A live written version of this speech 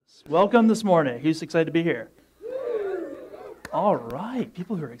Welcome this morning. Who's excited to be here? All right.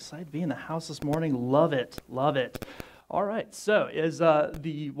 People who are excited to be in the house this morning, love it. Love it. All right. So, as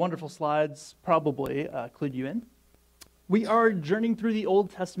the wonderful slides probably clued you in, we are journeying through the Old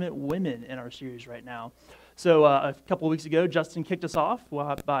Testament women in our series right now. So, a couple of weeks ago, Justin kicked us off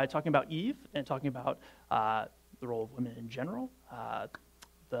by talking about Eve and talking about the role of women in general,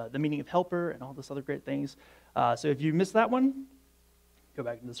 the meaning of helper, and all this other great things. So, if you missed that one, go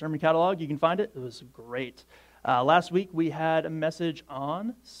back into the sermon catalog. You can find it. It was great. Last week, we had a message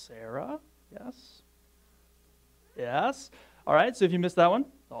on Sarah. Yes? Yes? All right, so if you missed that one,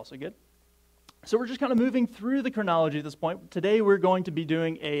 also good. So we're just kind of moving through the chronology at this point. Today, we're going to be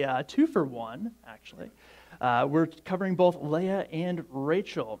doing a two-for-one, actually. We're covering both Leah and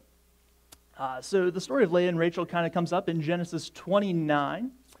Rachel. So the story of Leah and Rachel kind of comes up in Genesis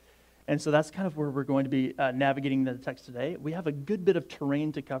 29. And so that's kind of where we're going to be navigating the text today. We have a good bit of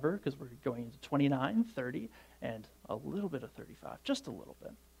terrain to cover because we're going into 29, 30, and a little bit of 35, just a little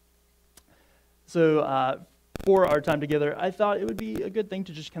bit. So for our time together, I thought it would be a good thing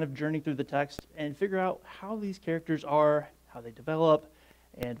to just kind of journey through the text and figure out how these characters are, how they develop,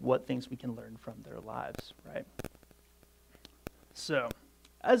 and what things we can learn from their lives, right? So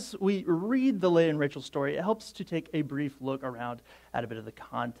as we read the Leah and Rachel story, it helps to take a brief look around at a bit of the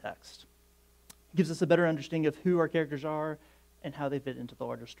context. It gives us a better understanding of who our characters are and how they fit into the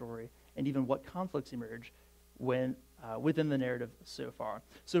larger story, and even what conflicts emerge within the narrative so far.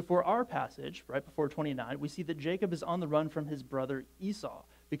 So for our passage, right before 29, we see that Jacob is on the run from his brother Esau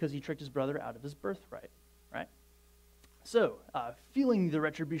because he tricked his brother out of his birthright, right? So, feeling the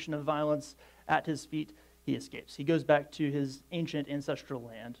retribution of violence at his feet, he escapes. He goes back to his ancient ancestral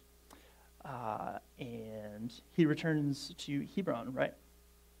land, and he returns to Hebron, right?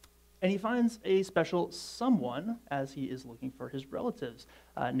 And he finds a special someone as he is looking for his relatives,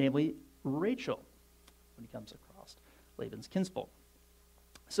 namely Rachel, when he comes across Laban's kinsfolk.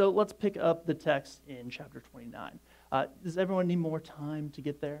 So let's pick up the text in chapter 29. Does everyone need more time to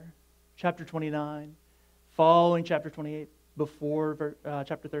get there? Chapter 29, following chapter 28, before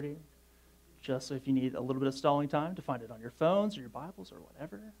chapter 30? Just so if you need a little bit of stalling time to find it on your phones or your Bibles or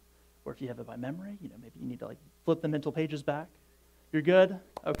whatever, or if you have it by memory, maybe you need to flip the mental pages back. You're good?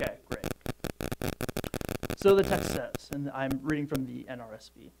 Okay, great. So the text says, and I'm reading from the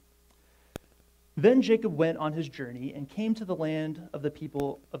NRSV. Then Jacob went on his journey and came to the land of the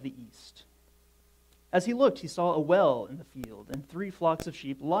people of the east. As he looked, he saw a well in the field and 3 flocks of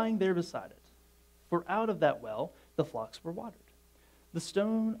sheep lying there beside it. For out of that well the flocks were watered. The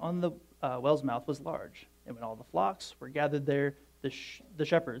stone on the well's mouth was large, and when all the flocks were gathered there, the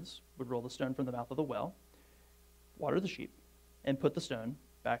shepherds would roll the stone from the mouth of the well, water the sheep, and put the stone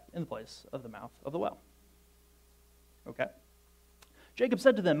back in the place of the mouth of the well. Okay. Jacob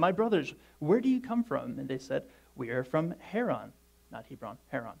said to them, "My brothers, where do you come from?" And they said, "We are from Haran," not Hebron,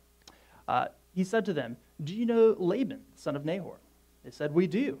 Haran. He said to them, "Do you know Laban, son of Nahor?" They said, "We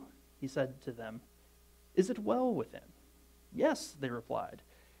do." He said to them, "Is it well with him?" "Yes," they replied.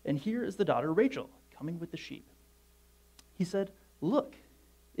 "And here is the daughter Rachel, coming with the sheep." He said, "Look,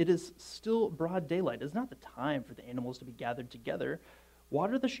 it is still broad daylight. It is not the time for the animals to be gathered together.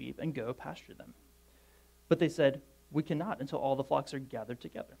 Water the sheep and go pasture them." But they said, "We cannot until all the flocks are gathered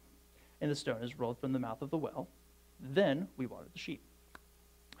together, and the stone is rolled from the mouth of the well. Then we water the sheep."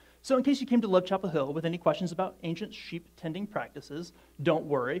 So in case you came to Love Chapel Hill with any questions about ancient sheep tending practices, don't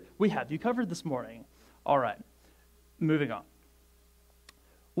worry, we have you covered this morning. All right, moving on.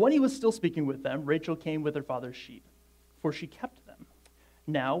 When he was still speaking with them, Rachel came with her father's sheep, for she kept them.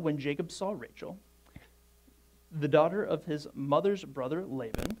 Now, when Jacob saw Rachel, the daughter of his mother's brother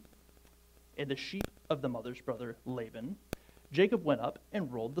Laban, and the sheep of the mother's brother Laban, Jacob went up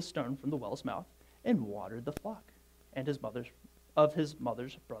and rolled the stone from the well's mouth and watered the flock, and his mother's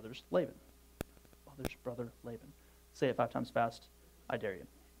brother's Laban. Mother's brother Laban. Say it 5 times fast. I dare you.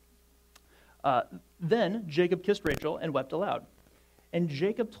 Then Jacob kissed Rachel and wept aloud. And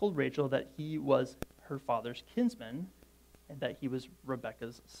Jacob told Rachel that he was her father's kinsman and that he was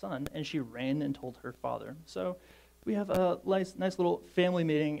Rebekah's son, and she ran and told her father. So we have a nice little family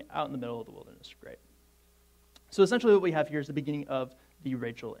meeting out in the middle of the wilderness. Great. So essentially what we have here is the beginning of the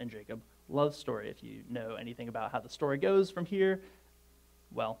Rachel and Jacob love story. If you know anything about how the story goes from here,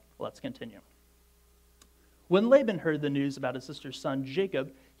 well, let's continue. When Laban heard the news about his sister's son,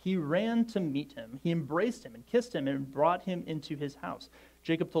 Jacob, he ran to meet him. He embraced him and kissed him and brought him into his house.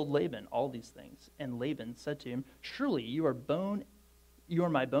 Jacob told Laban all these things, and Laban said to him, "Surely you are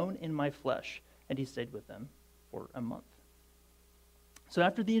my bone and my flesh." And he stayed with them for a month. So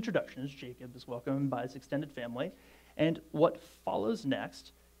after the introductions, Jacob is welcomed by his extended family, and what follows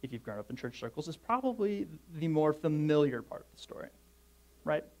next if you've grown up in church circles, is probably the more familiar part of the story,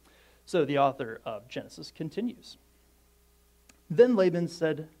 right? So the author of Genesis continues. Then Laban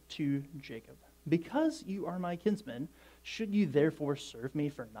said to Jacob, "Because you are my kinsman, should you therefore serve me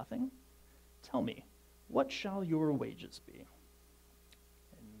for nothing? Tell me, what shall your wages be?"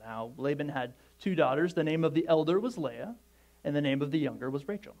 And now Laban had 2 daughters. The name of the elder was Leah, and the name of the younger was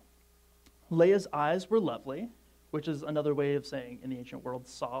Rachel. Leah's eyes were lovely, which is another way of saying in the ancient world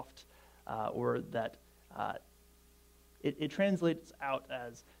soft, or that it translates out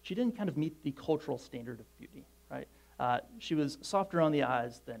as she didn't kind of meet the cultural standard of beauty, right? She was softer on the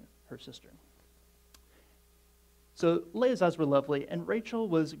eyes than her sister. So Leah's eyes were lovely, and Rachel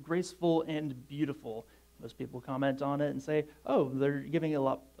was graceful and beautiful. Most people comment on it and say, oh, they're giving a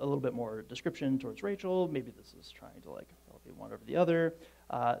little bit more description towards Rachel. Maybe this is trying to elevate one over the other.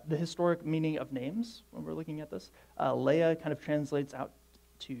 The historic meaning of names, when we're looking at this, Leah kind of translates out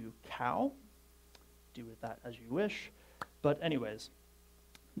to cow. Do with that as you wish. But anyways,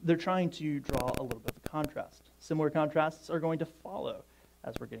 they're trying to draw a little bit of a contrast. Similar contrasts are going to follow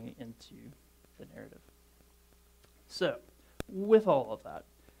as we're getting into the narrative. So, with all of that,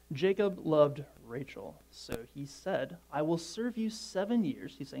 Jacob loved Rachel, so he said, I will serve you 7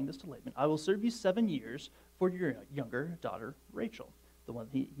 years. He's saying this to Laban. I will serve you 7 years for your younger daughter, Rachel, the one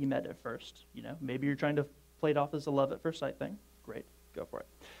he met at first. Maybe you're trying to play it off as a love at first sight thing. Great, go for it.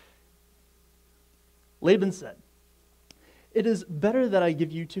 Laban said, it is better that I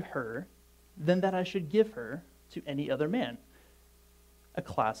give you to her than that I should give her to any other man. A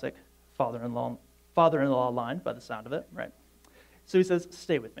classic father-in-law line by the sound of it, right? So he says,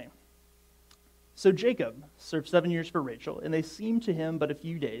 stay with me. So Jacob served 7 years for Rachel, and they seemed to him but a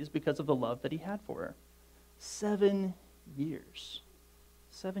few days because of the love that he had for her. 7 years.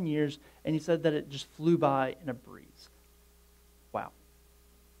 7 years, and he said that it just flew by in a breeze. Wow.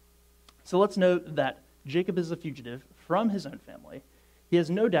 So let's note that Jacob is a fugitive from his own family. He has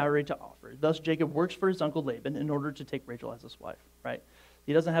no dowry to offer. Thus, Jacob works for his uncle Laban in order to take Rachel as his wife, right?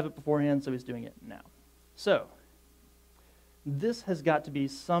 He doesn't have it beforehand, so he's doing it now. So, this has got to be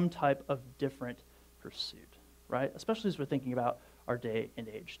some type of different pursuit, right? Especially as we're thinking about our day and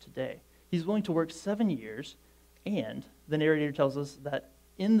age today. He's willing to work 7 years, and the narrator tells us that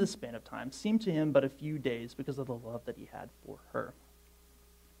in the span of time seemed to him but a few days because of the love that he had for her.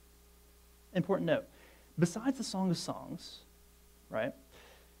 Important note, besides the Song of Songs, right,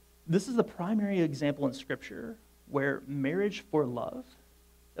 this is the primary example in Scripture where marriage for love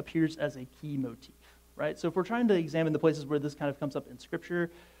appears as a key motif, right? So if we're trying to examine the places where this kind of comes up in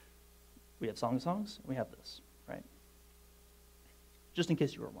Scripture, we have Song of Songs, and we have this, right? Just in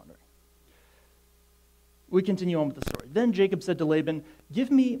case you were wondering. We continue on with the story. Then Jacob said to Laban, give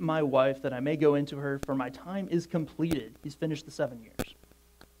me my wife that I may go into her, for my time is completed. He's finished the 7 years.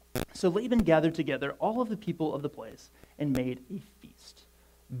 So Laban gathered together all of the people of the place and made a feast.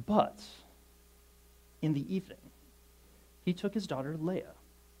 But in the evening, he took his daughter Leah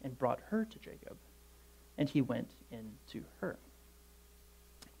and brought her to Jacob, and he went in to her.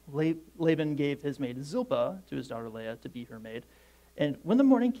 Laban gave his maid Zilpah to his daughter Leah to be her maid, and when the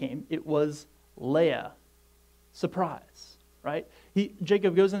morning came, it was Leah. Surprise, right?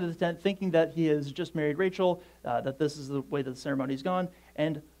 Jacob goes into the tent thinking that he has just married Rachel, that this is the way that the ceremony's gone,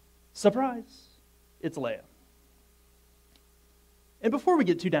 and surprise, it's Leah. And before we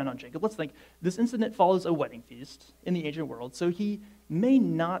get too down on Jacob, let's think, this incident follows a wedding feast in the ancient world, so he may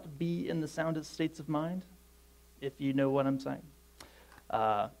not be in the soundest states of mind, if you know what I'm saying.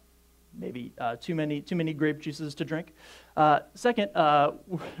 Maybe too many grape juices to drink. Second,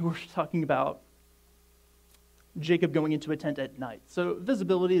 we're talking about Jacob going into a tent at night. So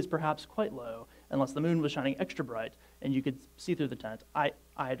visibility is perhaps quite low, unless the moon was shining extra bright and you could see through the tent. I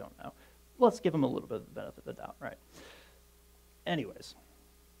don't know. Let's give him a little bit of the benefit of the doubt, right? Anyways,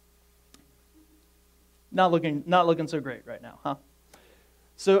 not looking so great right now, huh?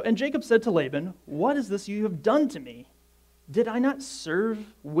 So, and Jacob said to Laban, what is this you have done to me? Did I not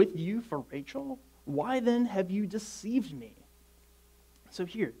serve with you for Rachel? Why then have you deceived me? So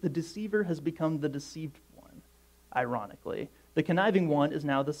here, the deceiver has become the deceived one, ironically. The conniving one is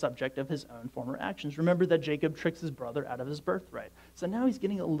now the subject of his own former actions. Remember that Jacob tricks his brother out of his birthright. So now he's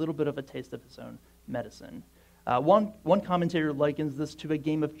getting a little bit of a taste of his own medicine. One commentator likens this to a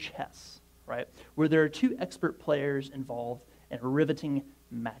game of chess, right? Where there are two expert players involved in a riveting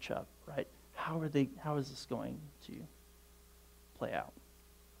matchup, right? How is this going to play out?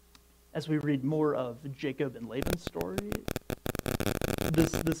 As we read more of Jacob and Laban's story,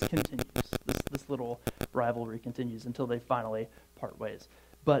 this continues. This little rivalry continues until they finally part ways.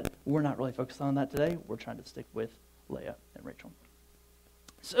 But we're not really focused on that today. We're trying to stick with Leah and Rachel.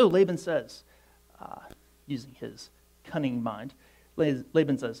 So Laban says, using his cunning mind,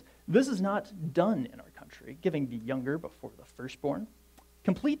 Laban says, "This is not done in our country, giving the younger before the firstborn.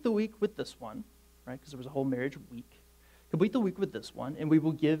 Complete the week with this one," right? Because there was a whole marriage week. "Complete the week with this one, and we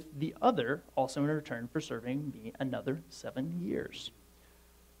will give the other also in return for serving me another 7 years."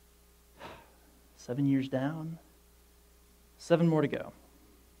 7 years down, 7 more to go.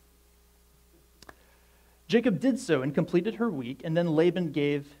 Jacob did so and completed her week, and then Laban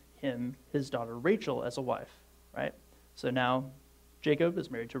gave him his daughter Rachel as a wife, right? So now Jacob is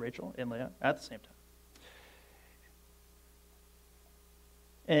married to Rachel and Leah at the same time.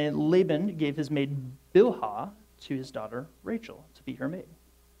 And Laban gave his maid Bilhah to his daughter Rachel to be her maid.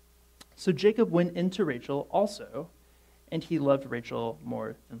 So Jacob went into Rachel also, and he loved Rachel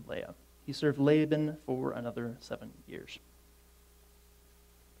more than Leah. He served Laban for another 7 years.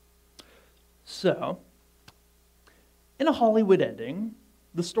 So, in a Hollywood ending,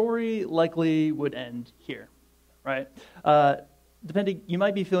 the story likely would end here, right? Depending, you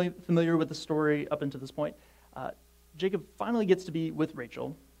might be familiar with the story up until this point. Jacob finally gets to be with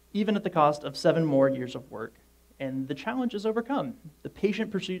Rachel, even at the cost of 7 more years of work, and the challenge is overcome. The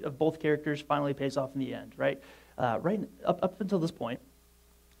patient pursuit of both characters finally pays off in the end, right? Right up until this point,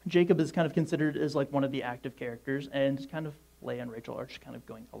 Jacob is kind of considered as like one of the active characters, and kind of Leah and Rachel are just kind of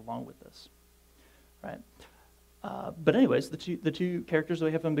going along with this, right? But anyways, the two characters that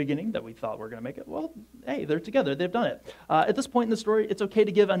we have from the beginning that we thought were going to make it, well, hey, they're together. They've done it. At this point in the story, it's okay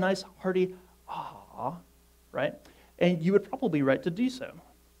to give a nice, hearty, ah, right? And you would probably be right to do so.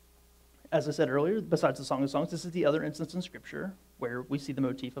 As I said earlier, besides the Song of Songs, this is the other instance in Scripture where we see the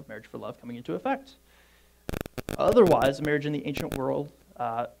motif of marriage for love coming into effect. Otherwise, marriage in the ancient world,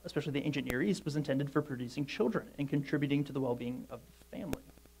 especially the ancient Near East, was intended for producing children and contributing to the well-being of the family.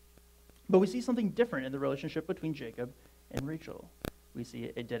 But we see something different in the relationship between Jacob and Rachel. We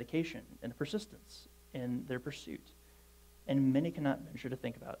see a dedication and a persistence in their pursuit. And many cannot venture to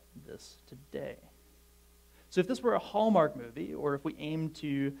think about this today. So if this were a Hallmark movie, or if we aim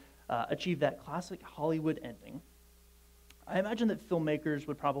to achieve that classic Hollywood ending, I imagine that filmmakers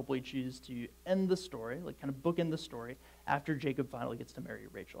would probably choose to end the story, like kind of bookend the story, after Jacob finally gets to marry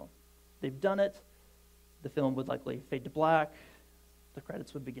Rachel. They've done it. The film would likely fade to black. The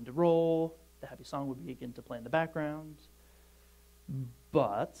credits would begin to roll. The happy song would begin to play in the background.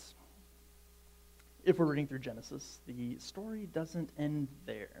 But if we're reading through Genesis, the story doesn't end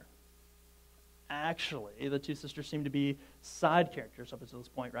there. Actually, the two sisters seem to be side characters up until this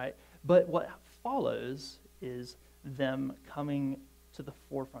point, right? But what follows is them coming to the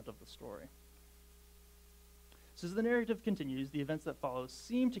forefront of the story. So as the narrative continues, the events that follow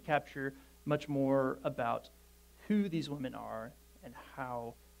seem to capture much more about who these women are and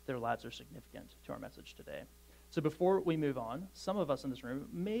how their lives are significant to our message today. So before we move on, some of us in this room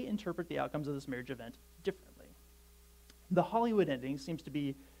may interpret the outcomes of this marriage event differently. The Hollywood ending seems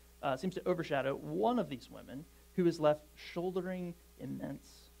to overshadow one of these women who is left shouldering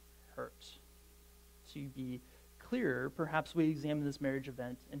immense hurt. To be clearer, perhaps we examine this marriage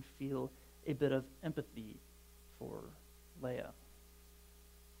event and feel a bit of empathy for Leah.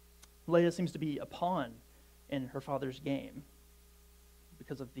 Leah seems to be a pawn in her father's game.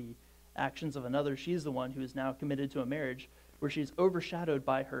 Because of the actions of another, she's the one who is now committed to a marriage where she's overshadowed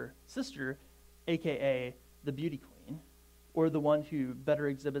by her sister, aka the beauty queen, or the one who better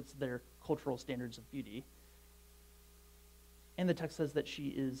exhibits their cultural standards of beauty. And the text says that she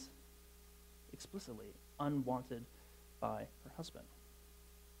is explicitly unwanted by her husband.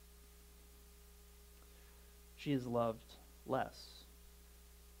 She is loved less.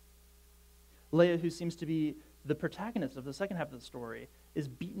 Leah, who seems to be the protagonist of the second half of the story, is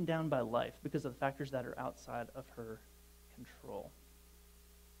beaten down by life because of the factors that are outside of her control.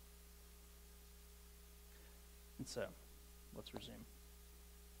 And so, let's resume.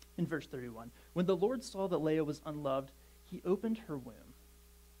 In verse 31, when the Lord saw that Leah was unloved, he opened her womb,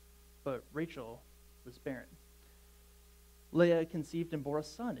 but Rachel was barren. Leah conceived and bore a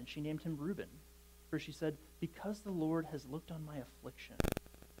son, and she named him Reuben, for she said, "Because the Lord has looked on my affliction,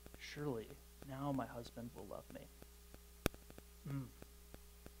 surely now my husband will love me."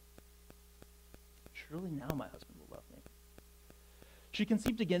 Surely now my husband will love me. She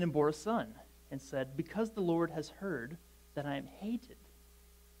conceived again and bore a son, and said, "Because the Lord has heard that I am hated,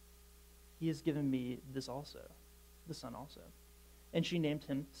 he has given me this also, the son also." And she named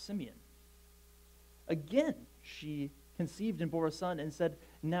him Simeon. Again she conceived and bore a son, and said,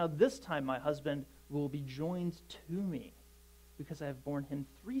 "Now this time my husband will be joined to me, because I have borne him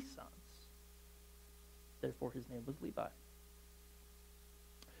 3 sons." Therefore his name was Levi.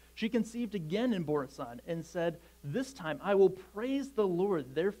 She conceived again and bore a son and said, "This time I will praise the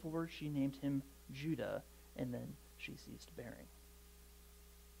Lord." Therefore she named him Judah, and then she ceased bearing.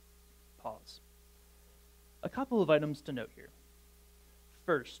 Pause. A couple of items to note here.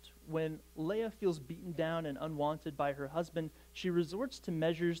 First, when Leah feels beaten down and unwanted by her husband, she resorts to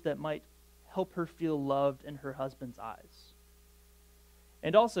measures that might help her feel loved in her husband's eyes.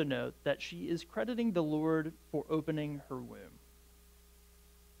 And also note that she is crediting the Lord for opening her womb.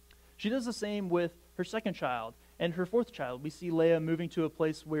 She does the same with her second child and her fourth child. We see Leah moving to a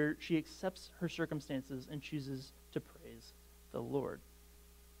place where she accepts her circumstances and chooses to praise the Lord.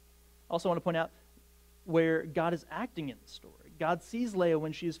 Also want to point out where God is acting in the story. God sees Leah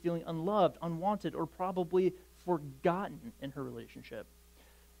when she is feeling unloved, unwanted, or probably forgotten in her relationship.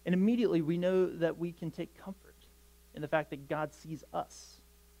 And immediately we know that we can take comfort in the fact that God sees us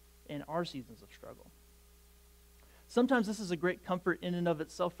in our seasons of struggle. Sometimes this is a great comfort in and of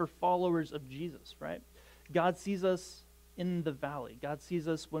itself for followers of Jesus, right? God sees us in the valley. God sees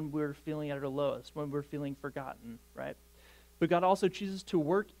us when we're feeling at our lowest, when we're feeling forgotten, right? But God also chooses to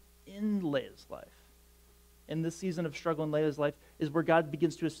work in Leah's life. In this season of struggle in Leah's life is where God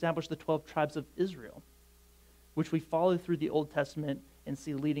begins to establish the 12 tribes of Israel, which we follow through the Old Testament and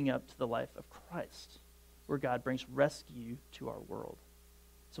see leading up to the life of Christ, where God brings rescue to our world.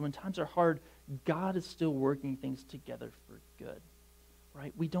 So when times are hard, God is still working things together for good,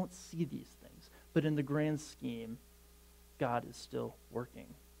 right? We don't see these things, but in the grand scheme, God is still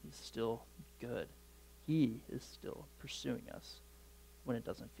working. He's still good. He is still pursuing us when it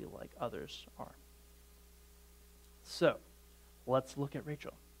doesn't feel like others are. So, let's look at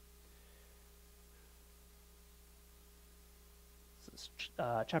Rachel. This is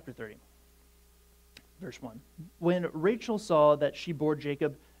chapter 30, verse 1. When Rachel saw that she bore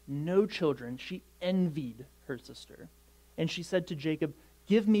Jacob no children, she envied her sister. And she said to Jacob,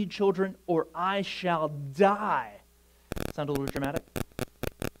 "Give me children or I shall die." Sound a little dramatic?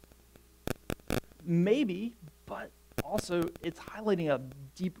 Maybe, but also it's highlighting a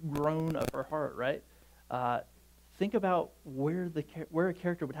deep groan of her heart, right? Think about where a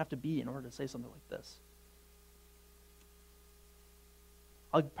character would have to be in order to say something like this.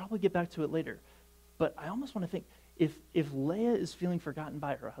 I'll probably get back to it later, but I almost want to think, if Leah is feeling forgotten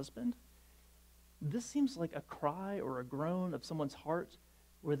by her husband, this seems like a cry or a groan of someone's heart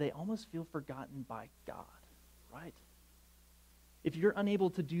where they almost feel forgotten by God, right? If you're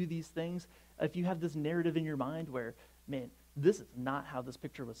unable to do these things, if you have this narrative in your mind where, man, this is not how this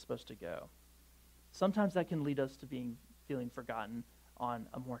picture was supposed to go, sometimes that can lead us to feeling forgotten on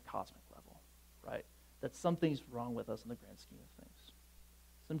a more cosmic level, right? That something's wrong with us in the grand scheme of things.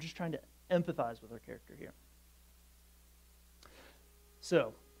 So I'm just trying to empathize with our character here.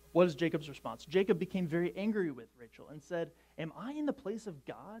 So, what is Jacob's response? Jacob became very angry with Rachel and said, "Am I in the place of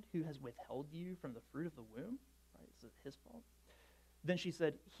God who has withheld you from the fruit of the womb?" Right? Is it his fault? Then she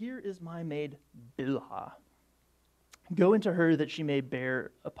said, "Here is my maid Bilhah. Go into her that she may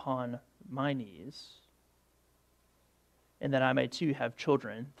bear upon my knees, and that I may too have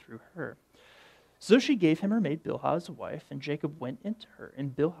children through her." So she gave him her maid Bilhah as a wife, and Jacob went into her,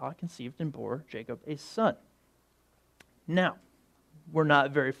 and Bilhah conceived and bore Jacob a son. Now, we're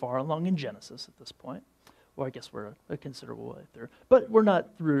not very far along in Genesis at this point. Well, I guess we're a considerable way through, but we're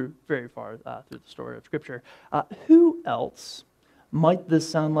not through very far through the story of Scripture. Who else might this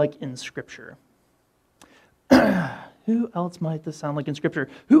sound like in Scripture? Who else might this sound like in Scripture?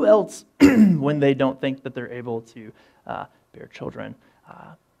 Who else, when they don't think that they're able to bear children,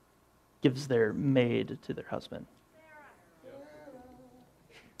 gives their maid to their husband?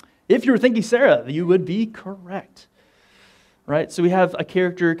 If you were thinking Sarah, you would be correct. Right? So we have a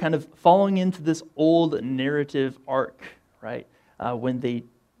character kind of falling into this old narrative arc, right? When they,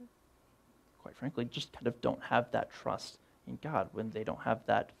 quite frankly, just kind of don't have that trust in God, when they don't have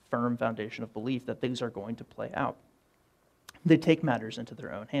that firm foundation of belief that things are going to play out. They take matters into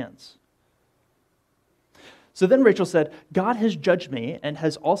their own hands. So then Rachel said, "God has judged me and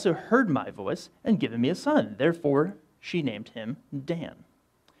has also heard my voice and given me a son." Therefore, she named him Dan.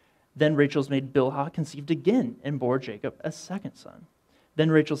 Then Rachel's maid Bilhah conceived again and bore Jacob a second son.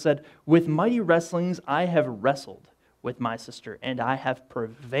 Then Rachel said, "With mighty wrestlings I have wrestled with my sister, and I have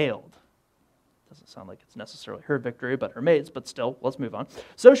prevailed." Doesn't sound like it's necessarily her victory, but her maid's, but still, let's move on.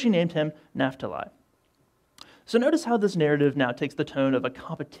 So she named him Naphtali. So notice how this narrative now takes the tone of a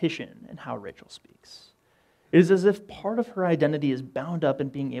competition in how Rachel speaks. It is as if part of her identity is bound up in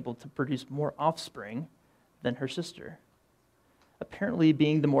being able to produce more offspring than her sister. Apparently,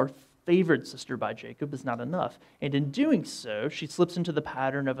 being the more favored sister by Jacob is not enough, and in doing so, she slips into the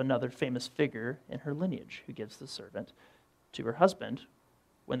pattern of another famous figure in her lineage who gives the servant to her husband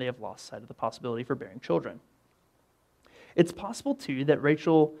when they have lost sight of the possibility for bearing children. It's possible, too, that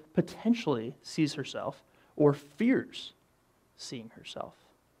Rachel potentially sees herself or fears seeing herself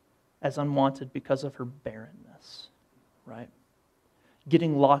as unwanted because of her barrenness, right?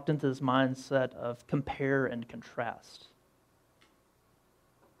 Getting locked into this mindset of compare and contrast,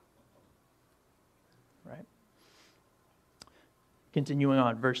 right? Continuing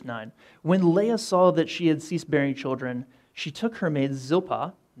on, verse 9. When Leah saw that she had ceased bearing children, she took her maid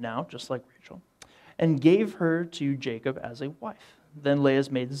Zilpah, now just like Rachel, and gave her to Jacob as a wife. Then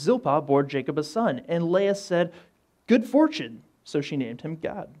Leah's maid Zilpah bore Jacob a son, and Leah said, "Good fortune," so she named him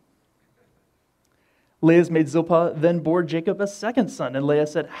Gad. Leah's maid Zilpah then bore Jacob a second son, and Leah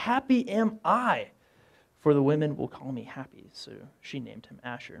said, "Happy am I, for the women will call me happy," so she named him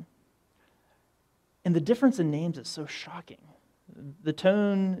Asher. And the difference in names is so shocking. The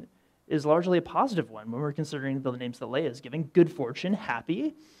tone is largely a positive one when we're considering the names that Leah is giving. Good fortune,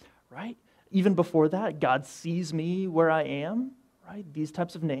 happy, right? Even before that, God sees me where I am, right? These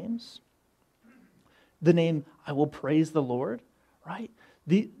types of names. The name, I will praise the Lord, right?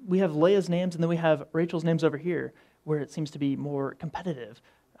 We have Leah's names, and then we have Rachel's names over here, where it seems to be more competitive.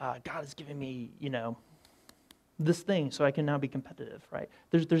 God is giving me, this thing, so I can now be competitive, right?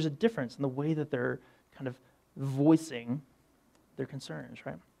 There's a difference in the way that they're kind of voicing their concerns,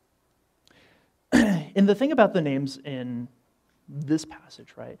 right? And the thing about the names in this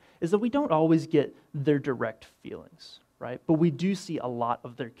passage, right, is that we don't always get their direct feelings, right? But we do see a lot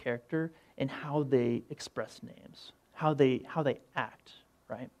of their character in how they express names, how they act,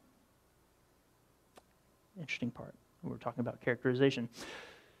 right? Interesting part. We're talking about characterization.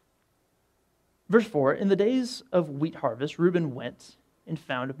 Verse 4, in the days of wheat harvest, Reuben went and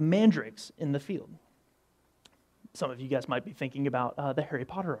found mandrakes in the field. Some of you guys might be thinking about the Harry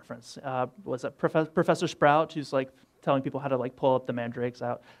Potter reference. Was it Professor Sprout who's like telling people how to like pull up the mandrakes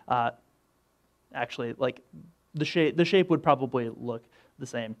out? Actually, like the shape would probably look the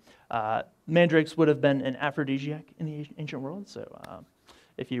same. Mandrakes would have been an aphrodisiac in the ancient world, so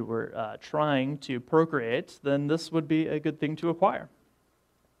if you were trying to procreate, then this would be a good thing to acquire.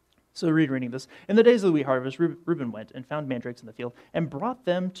 So reading this, in the days of the wheat harvest, Reuben went and found mandrakes in the field and brought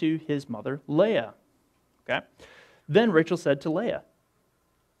them to his mother Leah. Okay. Then Rachel said to Leah,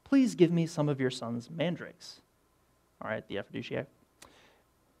 "Please give me some of your son's mandrakes." All right, the aphrodisiac.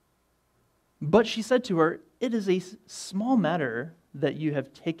 But she said to her, "It is a small matter that you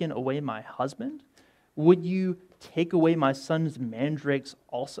have taken away my husband. Would you take away my son's mandrakes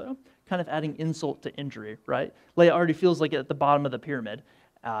also?" Kind of adding insult to injury, right? Leah already feels like at the bottom of the pyramid.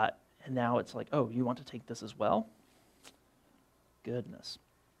 And now it's like, oh, you want to take this as well? Goodness.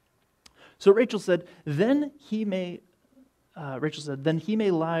 So Rachel said, then he may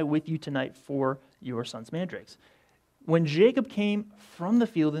lie with you tonight for your son's mandrakes. When Jacob came from the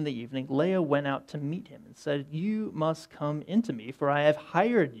field in the evening, Leah went out to meet him and said, "You must come into me, for I have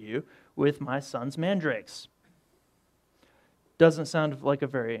hired you with my son's mandrakes." Doesn't sound like a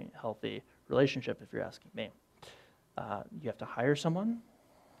very healthy relationship if you're asking me. You have to hire someone,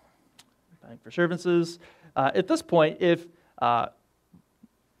 paying for services. At this point, if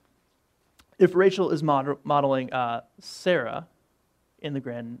Rachel is modeling Sarah in the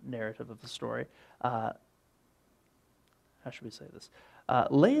grand narrative of the story, how should we say this?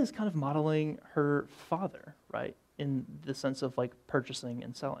 Leah is kind of modeling her father, right? In the sense of like purchasing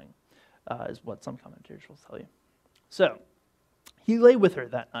and selling, is what some commentators will tell you. So, he lay with her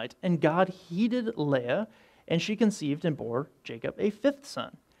that night, and God heeded Leah, and she conceived and bore Jacob a fifth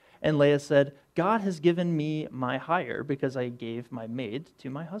son. And Leah said, "God has given me my hire because I gave my maid to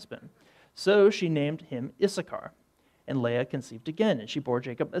my husband." So she named him Issachar. And Leah conceived again, and she bore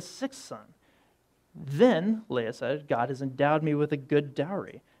Jacob a sixth son. Then Leah said, "God has endowed me with a good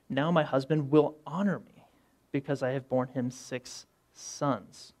dowry. Now my husband will honor me because I have borne him 6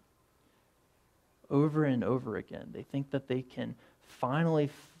 sons." Over and over again, they think that they can finally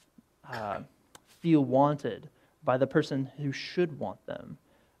feel wanted by the person who should want them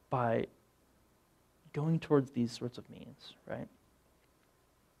by going towards these sorts of means, right?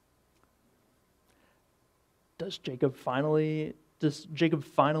 Does Jacob finally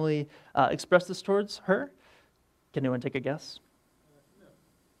express this towards her? Can anyone take a guess?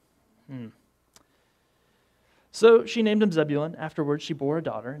 No. So she named him Zebulun. Afterwards, she bore a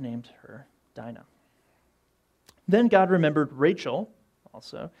daughter and named her Dinah. Then God remembered Rachel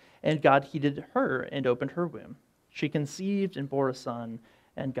also, and God heeded her and opened her womb. She conceived and bore a son,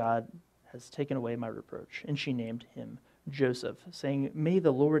 and God has taken away my reproach. And she named him Joseph, saying, "May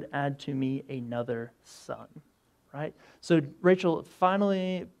the Lord add to me another son." Right? So Rachel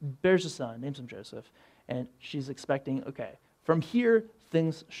finally bears a son, names him Joseph, and she's expecting, okay, from here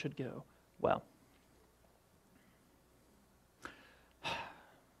things should go well.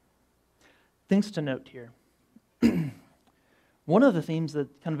 Things to note here. One of the themes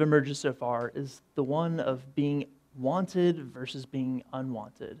that kind of emerges so far is the one of being wanted versus being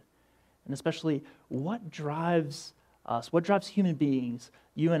unwanted. And especially what drives us, what drives human beings,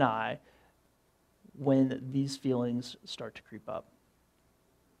 you and I, when these feelings start to creep up.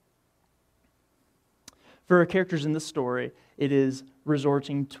 For our characters in this story, it is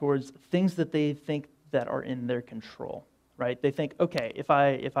resorting towards things that they think that are in their control, right? They think, okay, if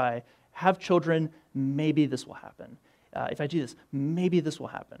I have children, maybe this will happen. If I do this, maybe this will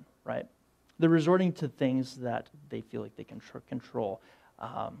happen, right? They're resorting to things that they feel like they can control.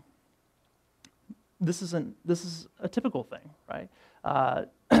 This is a typical thing, right?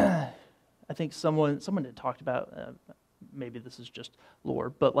 I think someone had talked about, maybe this is just lore,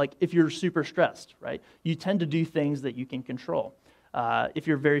 but like if you're super stressed, right, you tend to do things that you can control. If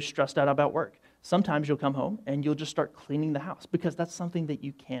you're very stressed out about work, sometimes you'll come home and you'll just start cleaning the house because that's something that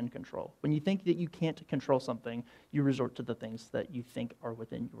you can control. When you think that you can't control something, you resort to the things that you think are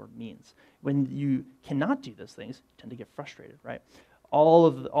within your means. When you cannot do those things, you tend to get frustrated, right? All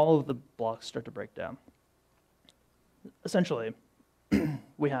of the blocks start to break down. Essentially,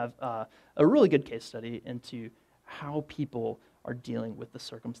 we have a really good case study into how people are dealing with the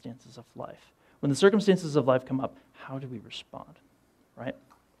circumstances of life. When the circumstances of life come up, how do we respond, right?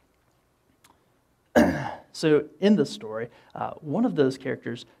 So in this story, one of those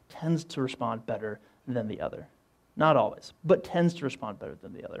characters tends to respond better than the other. Not always, but tends to respond better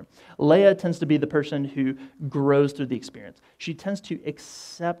than the other. Leah tends to be the person who grows through the experience. She tends to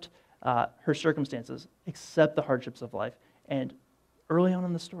accept her circumstances, accept the hardships of life, and early on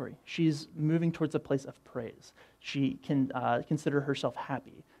in the story, she's moving towards a place of praise. She can consider herself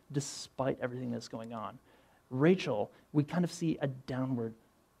happy despite everything that's going on. Rachel, we kind of see a downward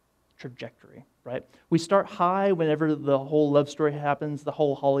trajectory, right? We start high whenever the whole love story happens, the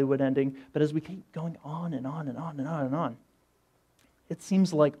whole Hollywood ending, but as we keep going on and on and on and on and on, it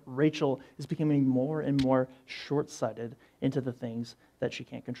seems like Rachel is becoming more and more short-sighted into the things that she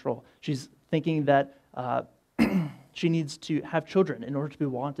can't control. She's thinking that she needs to have children in order to be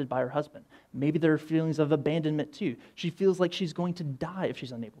wanted by her husband. Maybe there are feelings of abandonment too. She feels like she's going to die if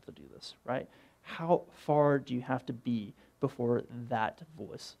she's unable to do this, right? How far do you have to be before that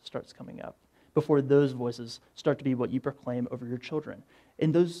voice starts coming up? Before those voices start to be what you proclaim over your children?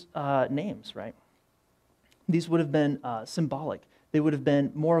 And those names, right? These would have been symbolic. They would have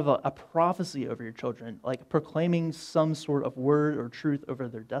been more of a prophecy over your children, like proclaiming some sort of word or truth over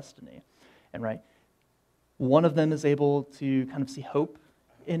their destiny. And right, one of them is able to kind of see hope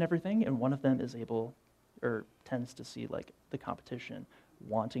in everything, and one of them is able, or tends to see like the competition,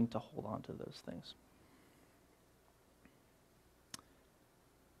 wanting to hold on to those things.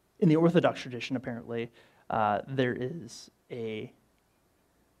 In the Orthodox tradition, apparently, there is a,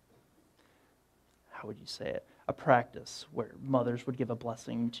 how would you say it, a practice where mothers would give a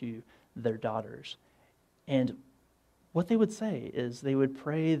blessing to their daughters. And what they would say is they would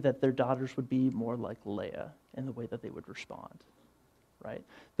pray that their daughters would be more like Leah in the way that they would respond, right?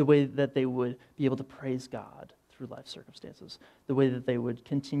 The way that they would be able to praise God through life circumstances, the way that they would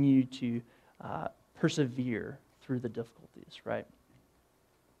continue to persevere through the difficulties, right?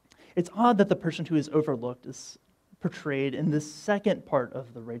 It's odd that the person who is overlooked is portrayed in this second part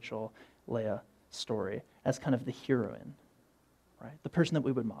of the Rachel-Leah story as kind of the heroine, right? The person that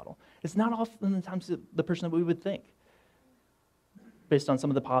we would model. It's not often the times the person that we would think, based on some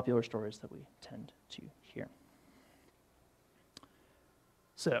of the popular stories that we tend to hear.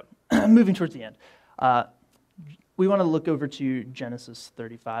 So, moving towards the end, we want to look over to Genesis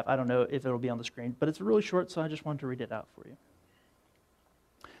 35. I don't know if it'll be on the screen, but it's really short, so I just wanted to read it out for you.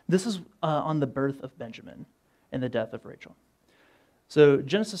 This is on the birth of Benjamin and the death of Rachel. So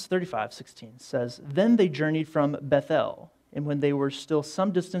Genesis 35:16 says, "Then they journeyed from Bethel, and when they were still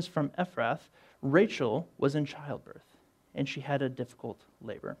some distance from Ephrath, Rachel was in childbirth, and she had a difficult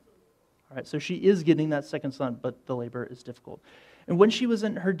labor." All right, so she is getting that second son, but the labor is difficult. And when she was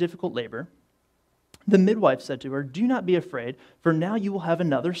in her difficult labor, the midwife said to her, "Do not be afraid, for now you will have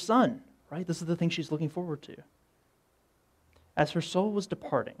another son." Right? This is the thing she's looking forward to. As her soul was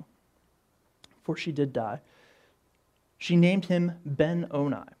departing, for she did die, she named him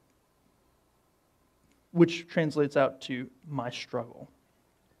Ben-Oni, which translates out to "my struggle."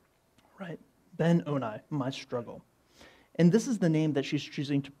 Right? Ben-Oni, my struggle. And this is the name that she's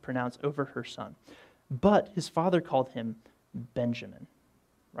choosing to pronounce over her son. But his father called him Benjamin.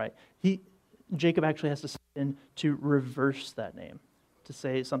 Right? Jacob actually has to step in to reverse that name, to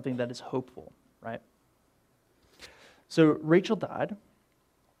say something that is hopeful. Right? So Rachel died,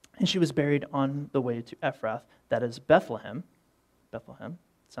 And she was buried on the way to Ephrath, that is Bethlehem. Bethlehem,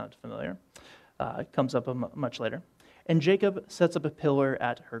 sounds familiar. It comes up much later. And Jacob sets up a pillar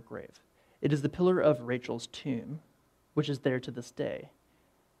at her grave. It is the pillar of Rachel's tomb, which is there to this day.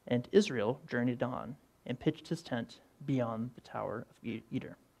 And Israel journeyed on and pitched his tent beyond the Tower of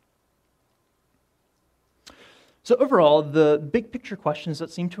Eder. So overall, the big picture questions that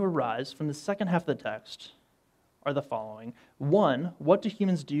seem to arise from the second half of the text are the following. One, what do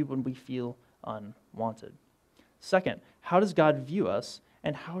humans do when we feel unwanted? Second, how does God view us,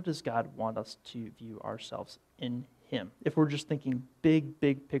 and how does God want us to view ourselves in him? If we're just thinking big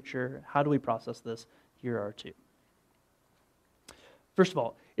picture, how do we process this? Here are two. First of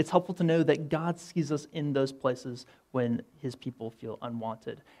all, it's helpful to know that God sees us in those places when his people feel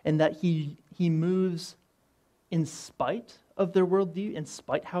unwanted, and that he moves in spite of their worldview, in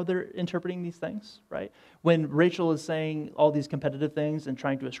spite how they're interpreting these things, right? When Rachel is saying all these competitive things and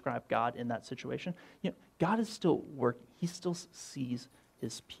trying to ascribe God in that situation, God is still working. He still sees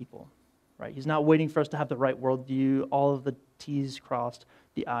his people, right? He's not waiting for us to have the right worldview, all of the T's crossed,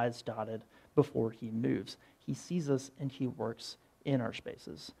 the I's dotted before he moves. He sees us and he works in our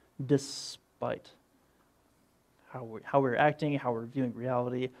spaces, despite how we're acting, how we're viewing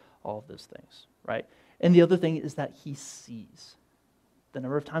reality, all of those things, right? And the other thing is that he sees. The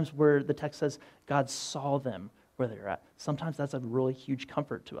number of times where the text says God saw them where they're at, sometimes that's a really huge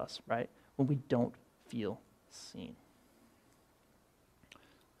comfort to us, right? When we don't feel seen.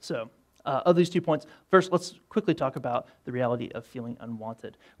 So, of these 2 points, first, let's quickly talk about the reality of feeling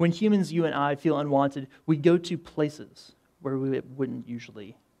unwanted. When humans, you and I, feel unwanted, we go to places where we wouldn't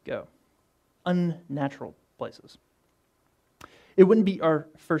usually go. Unnatural places. It wouldn't be our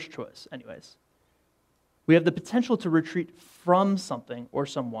first choice, anyways. We have the potential to retreat from something or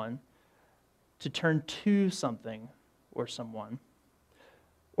someone, to turn to something or someone,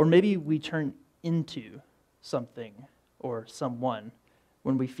 or maybe we turn into something or someone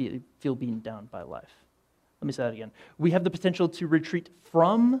when we feel beaten down by life. Let me say that again. We have the potential to retreat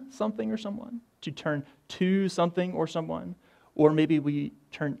from something or someone, to turn to something or someone, or maybe we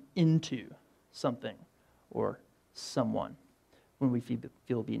turn into something or someone when we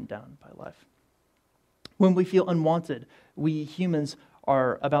feel beaten down by life. When we feel unwanted, we humans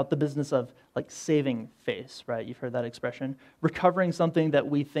are about the business of saving face, right? You've heard that expression. Recovering something that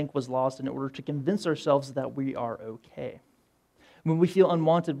we think was lost in order to convince ourselves that we are okay. When we feel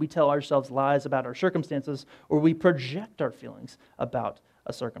unwanted, we tell ourselves lies about our circumstances, or we project our feelings about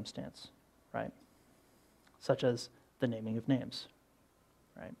a circumstance, right? Such as the naming of names,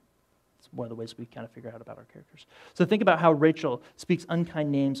 right? It's one of the ways we kind of figure out about our characters. So think about how Rachel speaks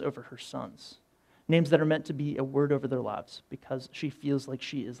unkind names over her sons. Names that are meant to be a word over their lives because she feels like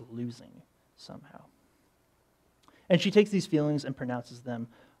she is losing somehow. And she takes these feelings and pronounces them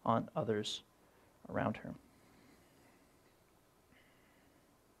on others around her.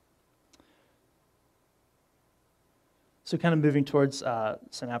 So kind of moving towards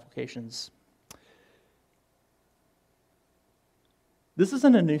some applications. This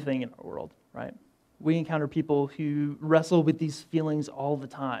isn't a new thing in our world, right? We encounter people who wrestle with these feelings all the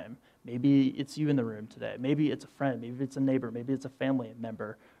time. Maybe it's you in the room today. Maybe it's a friend. Maybe it's a neighbor. Maybe it's a family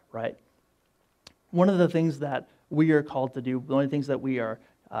member, right? One of the things that we are called to do, one of the things that we are,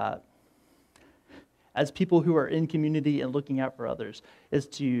 as people who are in community and looking out for others, is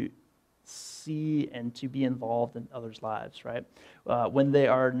to see and to be involved in others' lives, right? When they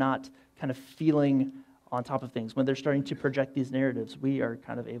are not kind of feeling on top of things, when they're starting to project these narratives, we are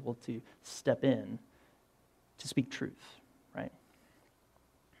kind of able to step in to speak truth, right?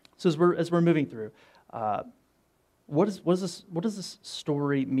 So as we're moving through, what does this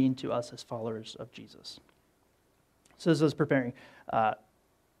story mean to us as followers of Jesus? So as I was preparing,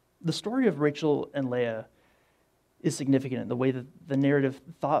 the story of Rachel and Leah is significant in the way that the narrative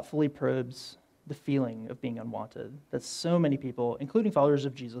thoughtfully probes the feeling of being unwanted that so many people, including followers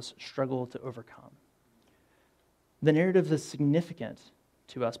of Jesus, struggle to overcome. The narrative is significant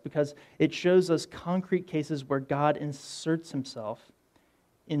to us because it shows us concrete cases where God inserts himself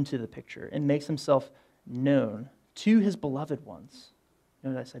into the picture and makes himself known to his beloved ones.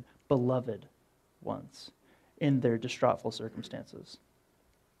 Notice I said beloved ones in their distraughtful circumstances.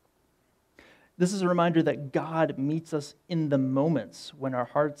 This is a reminder that God meets us in the moments when our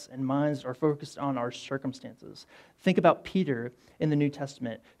hearts and minds are focused on our circumstances. Think about Peter in the New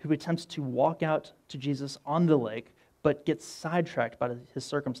Testament, who attempts to walk out to Jesus on the lake, but gets sidetracked by his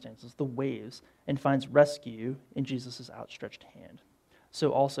circumstances, the waves, and finds rescue in Jesus' outstretched hand.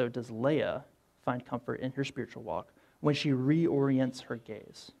 So also does Leah find comfort in her spiritual walk when she reorients her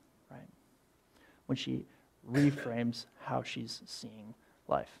gaze, right? When she reframes how she's seeing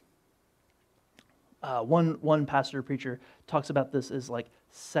life. One pastor or preacher talks about this as like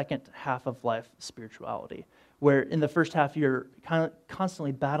second half of life spirituality, where in the first half you're kind of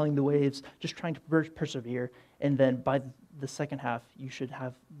constantly battling the waves, just trying to persevere, and then by the second half you should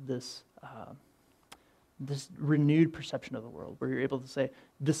have this this renewed perception of the world, where you're able to say,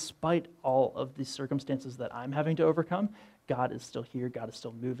 despite all of these circumstances that I'm having to overcome, God is still here, God is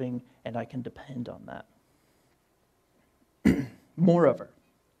still moving, and I can depend on that. Moreover,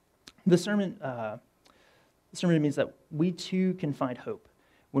 the sermon means that we too can find hope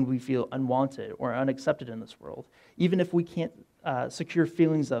when we feel unwanted or unaccepted in this world, even if we can't secure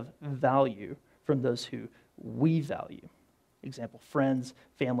feelings of value from those who we value. Example, friends,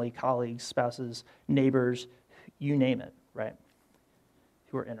 family, colleagues, spouses, neighbors, you name it, right?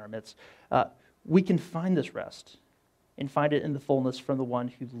 Who are in our midst. We can find this rest and find it in the fullness from the one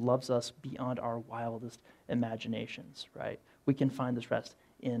who loves us beyond our wildest imaginations, right? We can find this rest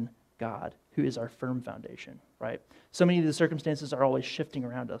in God, who is our firm foundation, right? So many of the circumstances are always shifting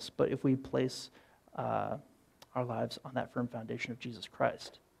around us, but if we place our lives on that firm foundation of Jesus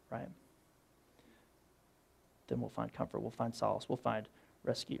Christ, right, then we'll find comfort, we'll find solace, we'll find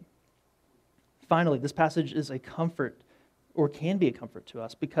rescue. Finally, this passage is a comfort, or can be a comfort to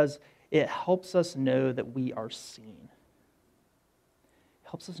us, because it helps us know that we are seen. It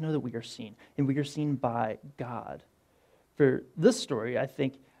helps us know that we are seen, and we are seen by God. For this story, I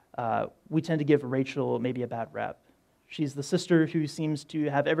think we tend to give Rachel maybe a bad rap. She's the sister who seems to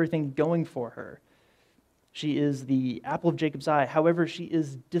have everything going for her. She is the apple of Jacob's eye. However, she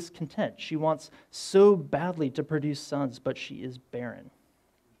is discontent. She wants so badly to produce sons, but she is barren.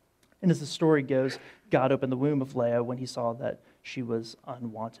 And as the story goes, God opened the womb of Leah when he saw that she was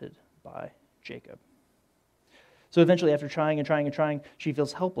unwanted by Jacob. So eventually, after trying and trying and trying, she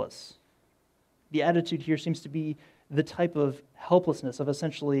feels helpless. The attitude here seems to be the type of helplessness of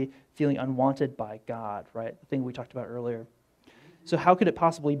essentially feeling unwanted by God, right? The thing we talked about earlier. So how could it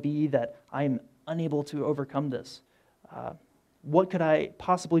possibly be that I'm unable to overcome this? What could I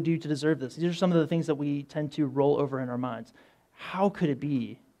possibly do to deserve this? These are some of the things that we tend to roll over in our minds. How could it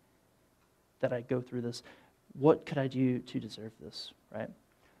be that I go through this? What could I do to deserve this, right?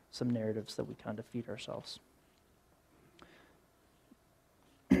 Some narratives that we kind of feed ourselves.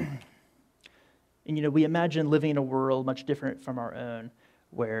 And, we imagine living in a world much different from our own,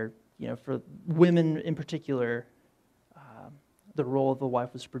 where, for women in particular, the role of the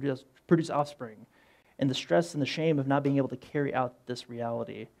wife was to produce offspring, and the stress and the shame of not being able to carry out this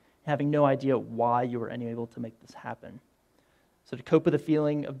reality, having no idea why you were unable to make this happen. So to cope with the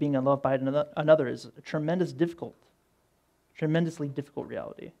feeling of being unloved by another is a tremendously difficult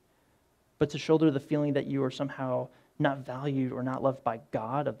reality. But to shoulder the feeling that you are somehow not valued or not loved by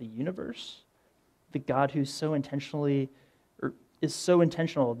God of the universe, the God who's so intentionally, or is so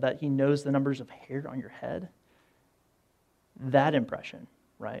intentional that he knows the numbers of hair on your head, that impression,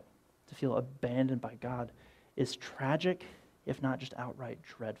 right, to feel abandoned by God is tragic, if not just outright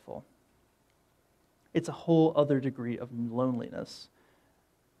dreadful. It's a whole other degree of loneliness.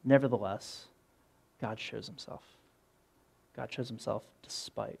 Nevertheless, God shows himself. God shows himself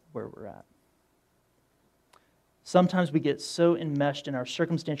despite where we're at. Sometimes we get so enmeshed in our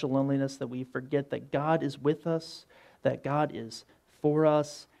circumstantial loneliness that we forget that God is with us, that God is for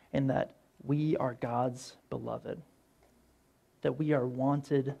us, and that we are God's beloved, that we are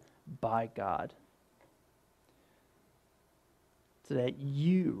wanted by God. Today,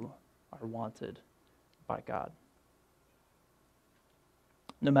 you are wanted by God.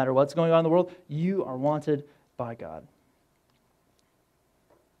 No matter what's going on in the world, you are wanted by God.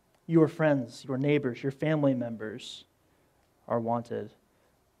 Your friends, your neighbors, your family members are wanted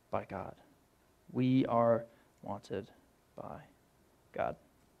by God. We are wanted by God.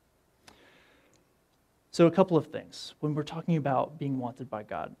 So a couple of things when we're talking about being wanted by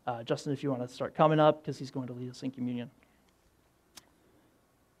God. Justin, if you want to start coming up, because he's going to lead us in communion.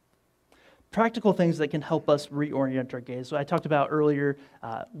 Practical things that can help us reorient our gaze. So I talked about earlier,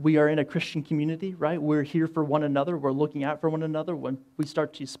 we are in a Christian community, right? We're here for one another. We're looking out for one another. When we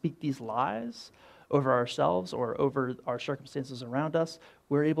start to speak these lies over ourselves or over our circumstances around us,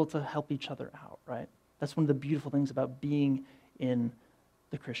 we're able to help each other out, right? That's one of the beautiful things about being in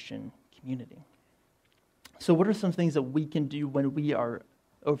the Christian community. So what are some things that we can do when we are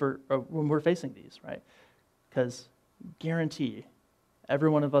when we're facing these, right? Because guarantee, every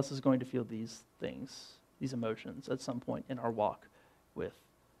one of us is going to feel these things, these emotions at some point in our walk with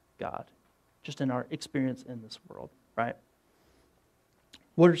God, just in our experience in this world, right?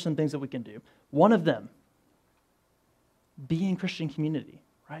 What are some things that we can do? One of them, be in Christian community,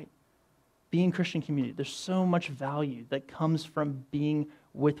 right? Be in Christian community. There's so much value that comes from being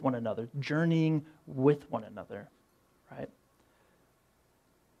with one another, journeying with one another, right?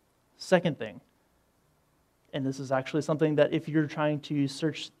 Second thing, and this is actually something that if you're trying to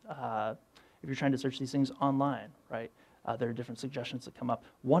search these things online, right, there are different suggestions that come up.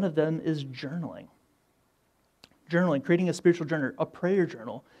 One of them is journaling. Journaling, creating a spiritual journal, a prayer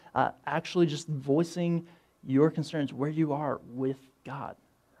journal, actually just voicing your concerns, where you are with God,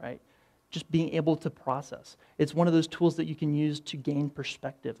 right? Just being able to process. It's one of those tools that you can use to gain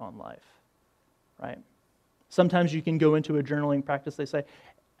perspective on life, right? Sometimes you can go into a journaling practice, they say,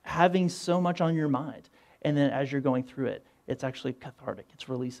 having so much on your mind, and then as you're going through it, it's actually cathartic, it's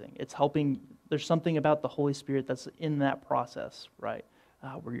releasing, it's helping. There's something about the Holy Spirit that's in that process, right,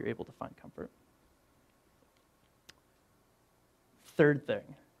 where you're able to find comfort. Third thing.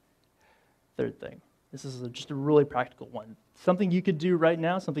 This is just a really practical one. Something you could do right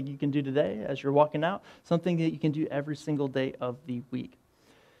now, something you can do today as you're walking out, something that you can do every single day of the week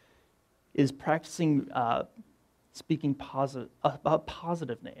is practicing speaking a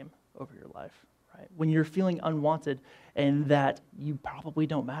positive name over your life. Right? When you're feeling unwanted and that you probably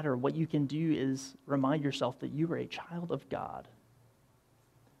don't matter, what you can do is remind yourself that you are a child of God.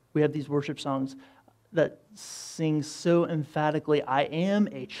 We have these worship songs that sing so emphatically, I am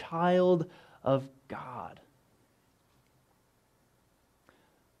a child of God.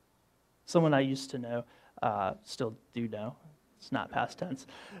 Someone I used to know, still do know, it's not past tense,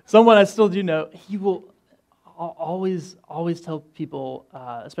 someone I still do know, he will always tell people,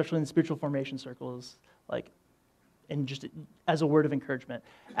 especially in spiritual formation circles, like, and just as a word of encouragement,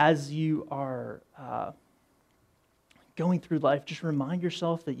 as you are going through life, just remind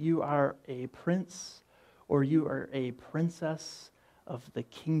yourself that you are a prince or you are a princess of the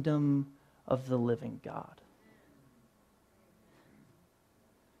kingdom of the living God.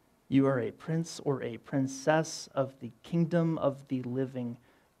 You are a prince or a princess of the kingdom of the living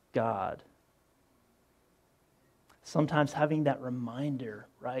God. Sometimes having that reminder,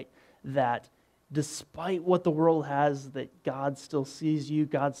 right, that despite what the world has, that God still sees you,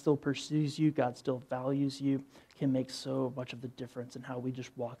 God still pursues you, God still values you, can make so much of the difference in how we just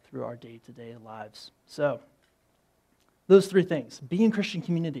walk through our day-to-day lives. So, those three things: be in Christian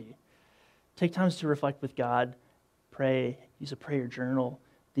community, take times to reflect with God, pray, use a prayer journal,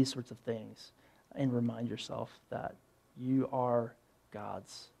 these sorts of things, and remind yourself that you are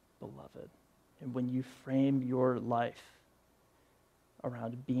God's beloved. And when you frame your life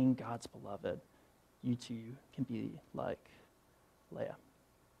around being God's beloved, you too can be like Leah.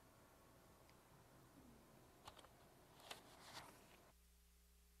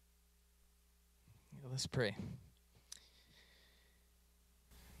 Let's pray.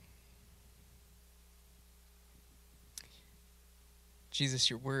 Jesus,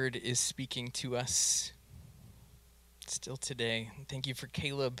 your word is speaking to us still today. Thank you for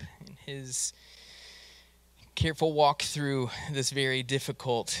Caleb and his careful walk through this very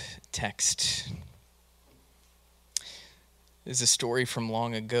difficult text. There's a story from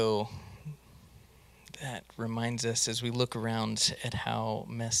long ago that reminds us as we look around at how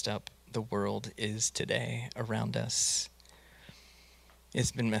messed up the world is today around us.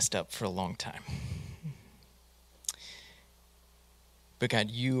 It's been messed up for a long time. But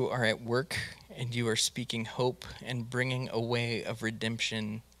God, you are at work and you are speaking hope and bringing a way of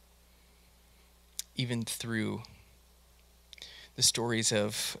redemption even through the stories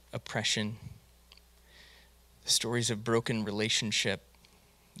of oppression, the stories of broken relationship,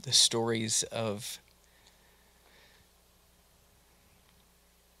 the stories of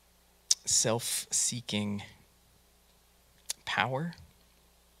self-seeking power.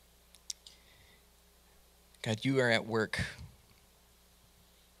 God, you are at work,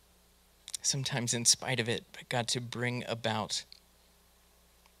 sometimes in spite of it, but God, to bring about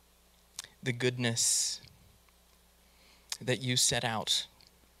the goodness that you set out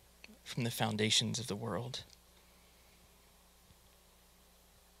from the foundations of the world.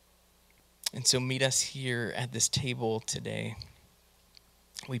 And so meet us here at this table today.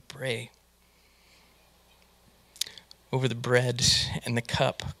 We pray over the bread and the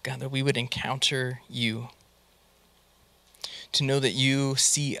cup, God, that we would encounter you, to know that you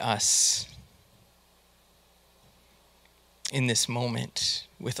see us in this moment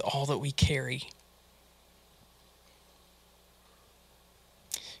with all that we carry.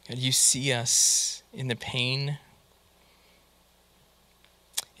 God, you see us in the pain,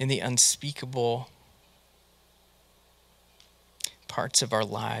 in the unspeakable parts of our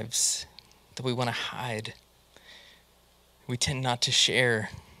lives that we want to hide. We tend not to share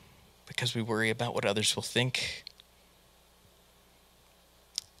because we worry about what others will think.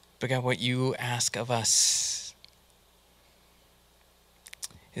 But God, what you ask of us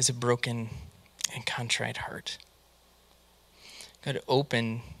is a broken and contrite heart. God,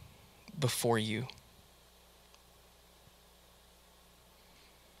 open before you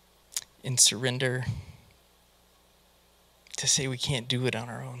in surrender to say we can't do it on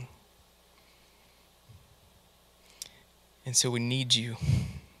our own. And so we need you.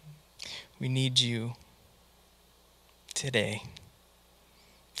 We need you today,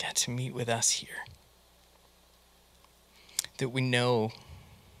 God, to meet with us here. That we know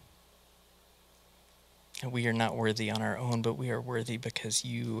that we are not worthy on our own, but we are worthy because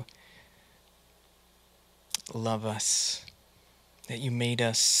you love us, that you made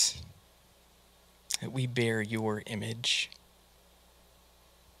us, that we bear your image.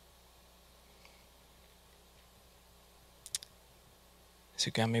 So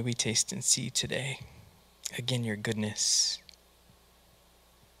God, may we taste and see today, again, your goodness.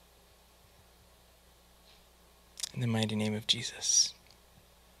 In the mighty name of Jesus,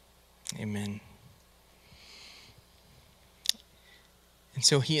 amen. And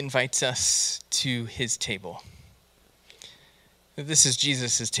so he invites us to his table. This is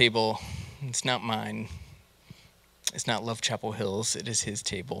Jesus' table. It's not mine. It's not Love Chapel Hills. It is his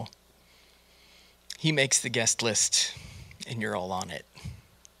table. He makes the guest list, and you're all on it.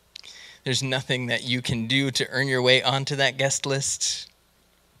 There's nothing that you can do to earn your way onto that guest list.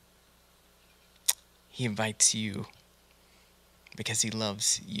 He invites you because he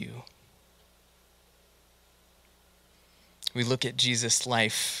loves you. We look at Jesus'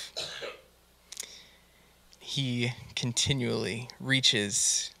 life. He continually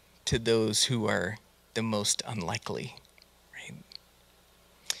reaches to those who are the most unlikely, right?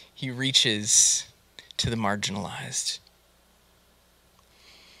 He reaches to the marginalized.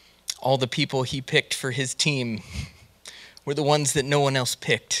 All the people he picked for his team were the ones that no one else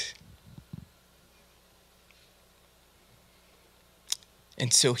picked.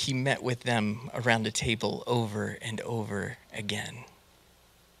 And so he met with them around a table over and over again.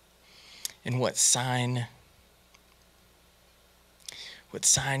 And what sign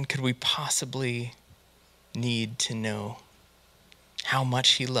could we possibly need to know how much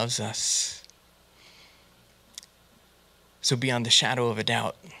he loves us? So beyond the shadow of a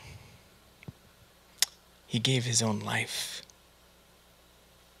doubt, he gave his own life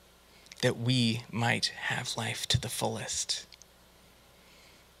that we might have life to the fullest.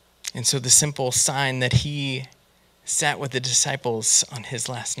 And so the simple sign that he sat with the disciples on his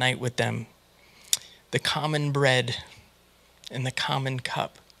last night with them, the common bread and the common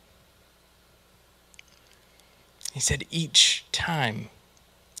cup. He said, each time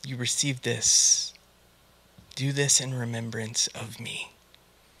you receive this, do this in remembrance of me,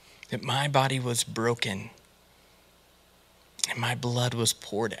 that my body was broken and my blood was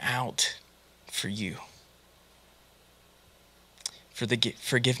poured out for you, for the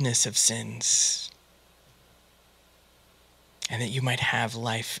forgiveness of sins, and that you might have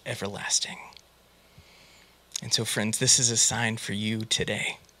life everlasting. And so, friends, this is a sign for you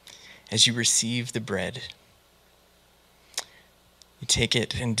today. As you receive the bread, you take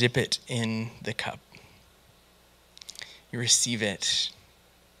it and dip it in the cup. You receive it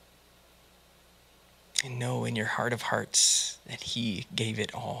and know in your heart of hearts that he gave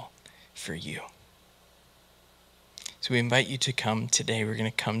it all for you. So we invite you to come today. We're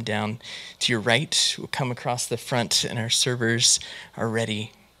going to come down to your right. We'll come across the front, and our servers are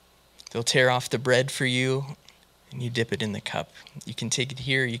ready. They'll tear off the bread for you, and you dip it in the cup. You can take it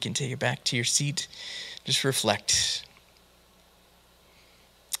here. You can take it back to your seat. Just reflect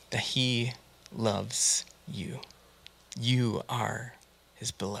that he loves you. You are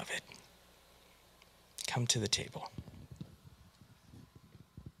his beloved. Come to the table.